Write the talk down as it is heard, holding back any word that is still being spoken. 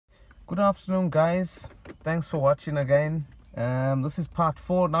Good afternoon, guys. Thanks for watching again. This is part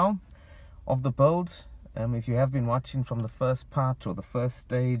 4 now of the build. If you have been watching from the first part or the first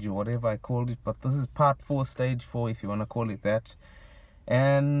stage or whatever I called it, but this is part 4, stage 4, if you want to call it that.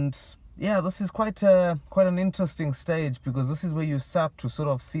 And yeah, this is quite an interesting stage, because this is where you start to sort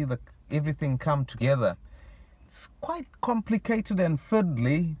of see everything come together. It's quite complicated and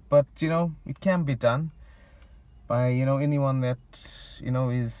fiddly, but it can be done by anyone that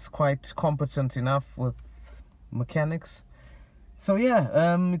is quite competent enough with mechanics. So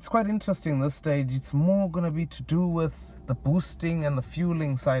yeah, it's quite interesting this stage. It's more going to be to do with the boosting and the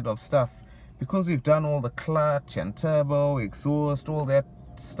fueling side of stuff, because we've done all the clutch and turbo, exhaust, all that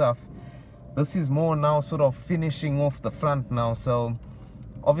stuff. This is more now sort of finishing off the front now. So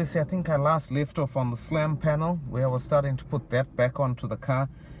obviously I think I last left off on the slam panel, where I was starting to put that back onto the car.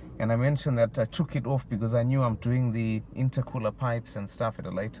 And I mentioned that I took it off because I knew I'm doing the intercooler pipes and stuff at a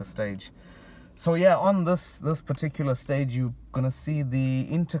later stage. So yeah, on this particular stage, you're going to see the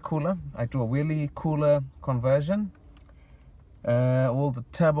intercooler. I do a WELLYCOOLER conversion. All the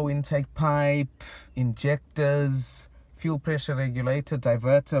turbo intake pipe, injectors, fuel pressure regulator,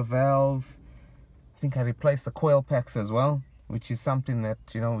 diverter valve. I think I replaced the coil packs as well, which is something that,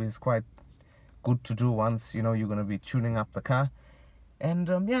 is quite good to do once, you're going to be tuning up the car. And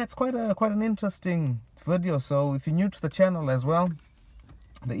yeah, it's quite an interesting video. So if you're new to the channel as well,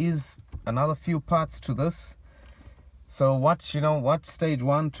 there is another few parts to this. So watch stage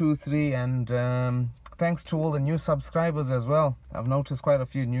 1, 2, 3, and thanks to all the new subscribers as well. I've noticed quite a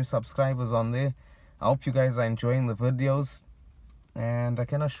few new subscribers on there. I hope you guys are enjoying the videos, and I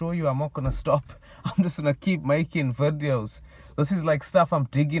can assure you I'm not gonna stop. I'm just gonna keep making videos. This is like stuff I'm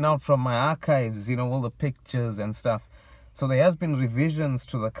digging out from my archives, all the pictures and stuff. So there has been revisions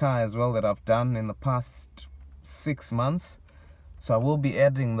to the car as well that I've done in the past 6 months. So I will be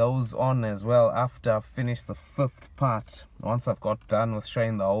adding those on as well after I've finished the 5th part. Once I've got done with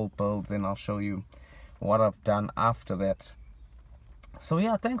showing the whole build, then I'll show you what I've done after that. So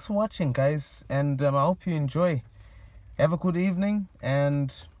yeah, thanks for watching, guys, and I hope you enjoy. Have a good evening,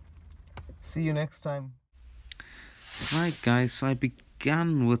 and see you next time. Right, guys, so I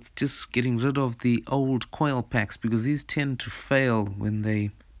began with just getting rid of the old coil packs, because these tend to fail when they're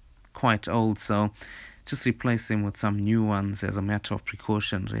quite old. So just replace them with some new ones as a matter of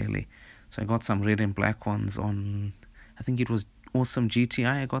precaution, really. So I got some red and black ones on, I think it was Awesome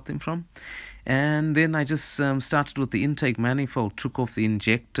GTI I got them from. And then I just started with the intake manifold, took off the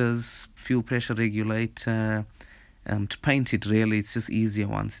injectors, fuel pressure regulator, to paint it. Really, it's just easier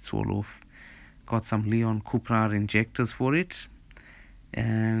once it's all off. Got some cupra injectors for it,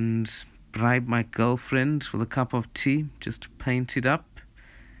 and bribed my girlfriend with a cup of tea just to paint it up,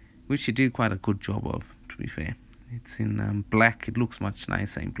 which she did quite a good job of, to be fair. It's in black. It looks much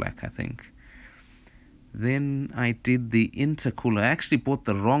nicer in black, I think. Then I did the intercooler. I actually bought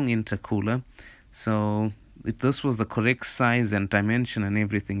the wrong intercooler, so this was the correct size and dimension and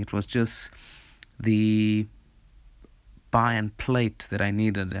everything. It was just the bar and plate that I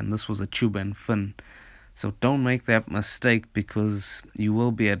needed, and this was a tube and fin. So don't make that mistake, because you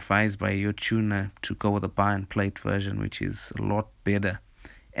will be advised by your tuner to go with a bar and plate version, which is a lot better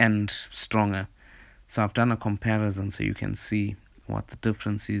and stronger. So I've done a comparison so you can see what the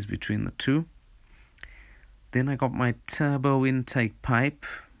difference is between the two. Then I got my turbo intake pipe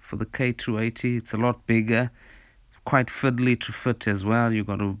for the K280. It's a lot bigger, quite fiddly to fit as well. You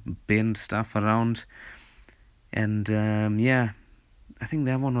got to bend stuff around. And yeah, I think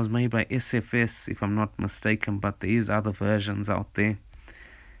that one was made by SFS, if I'm not mistaken, but there is other versions out there.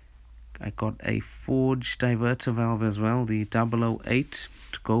 I got a forged diverter valve as well, the 008,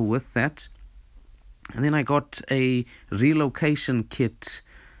 to go with that. And then I got a relocation kit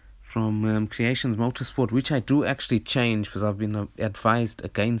from Creations Motorsport, which I do actually change because I've been advised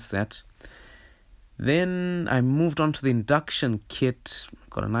against that. Then I moved on to the induction kit.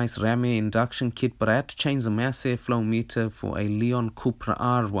 Got a nice Ramy induction kit, but I had to change the mass airflow meter for a cupra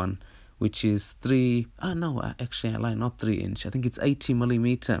R1, which is actually I lie, not 3-inch. I think it's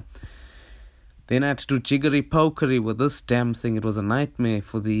 80mm. Then I had to do jiggery pokery with this damn thing. It was a nightmare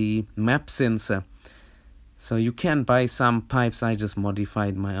for the map sensor. So you can buy some pipes. I just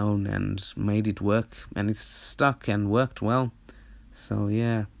modified my own and made it work, and it's stuck and worked well. So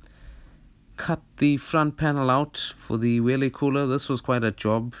yeah, cut the front panel out for the WELLYCOOLER. This was quite a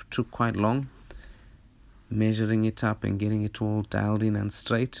job, took quite long, measuring it up and getting it all dialed in and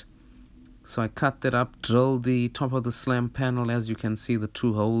straight. So I cut that up, drilled the top of the slam panel, as you can see the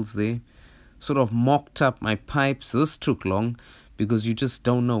 2 holes there, sort of mocked up my pipes. This took long because you just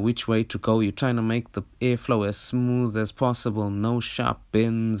don't know which way to go. You're trying to make the airflow as smooth as possible, no sharp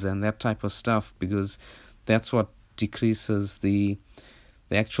bends and that type of stuff, because that's what decreases the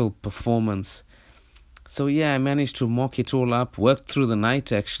actual performance. So yeah, I managed to mock it all up, worked through the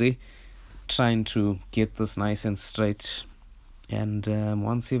night actually, trying to get this nice and straight. And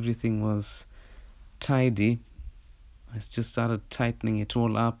once everything was tidy, I just started tightening it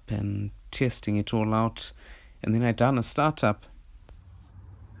all up and testing it all out, and then I done a startup.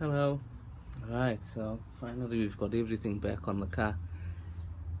 Hello. Alright, so finally we've got everything back on the car.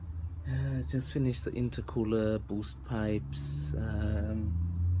 Just finished the intercooler, boost pipes,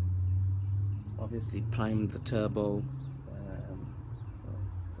 obviously primed the turbo, so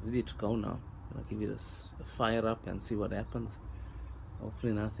it's ready to go now. I'll give it a fire up and see what happens.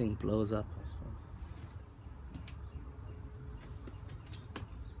 Hopefully nothing blows up, I suppose.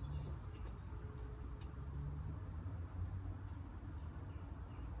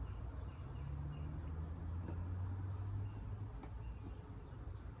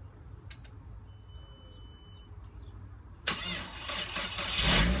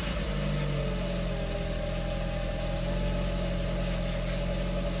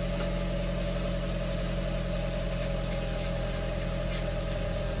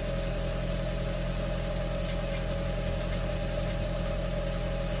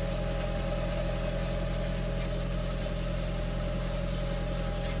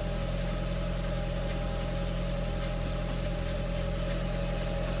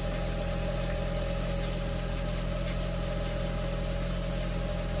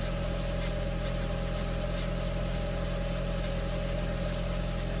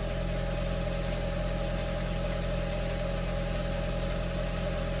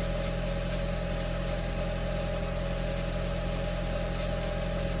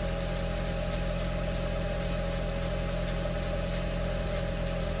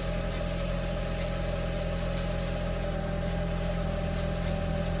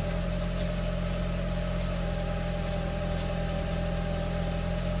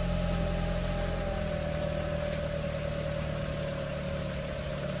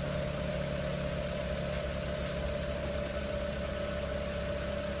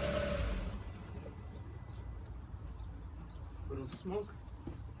 Of smoke.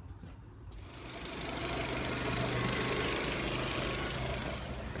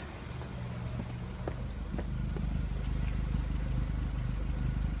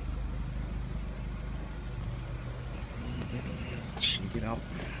 Just shake it up.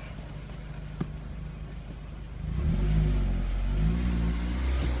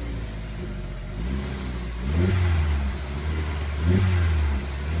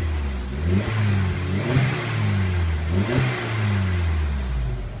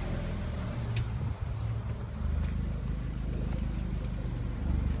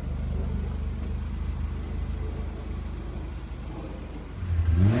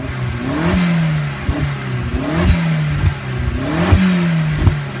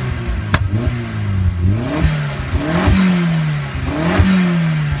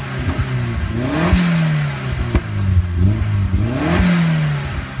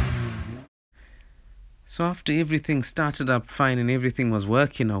 So after everything started up fine and everything was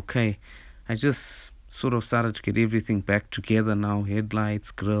working okay, I just sort of started to get everything back together now.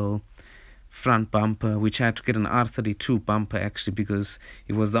 Headlights, grille, front bumper, which I had to get an R32 bumper actually, because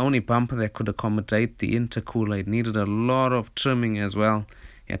it was the only bumper that could accommodate the intercooler. It needed a lot of trimming as well.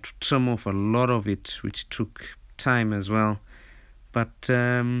 You had to trim off a lot of it, which took time as well. But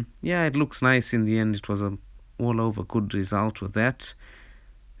yeah, it looks nice in the end. It was a all over good result with that.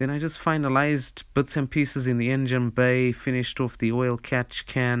 Then I just finalized bits and pieces in the engine bay, finished off the oil catch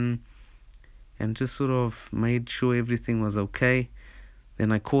can, and just sort of made sure everything was okay.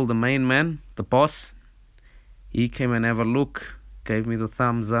 Then I called the main man, the boss. He came and have a look, gave me the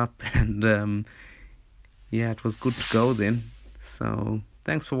thumbs up, and yeah, it was good to go then. So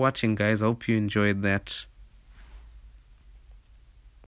thanks for watching, guys. I hope you enjoyed that.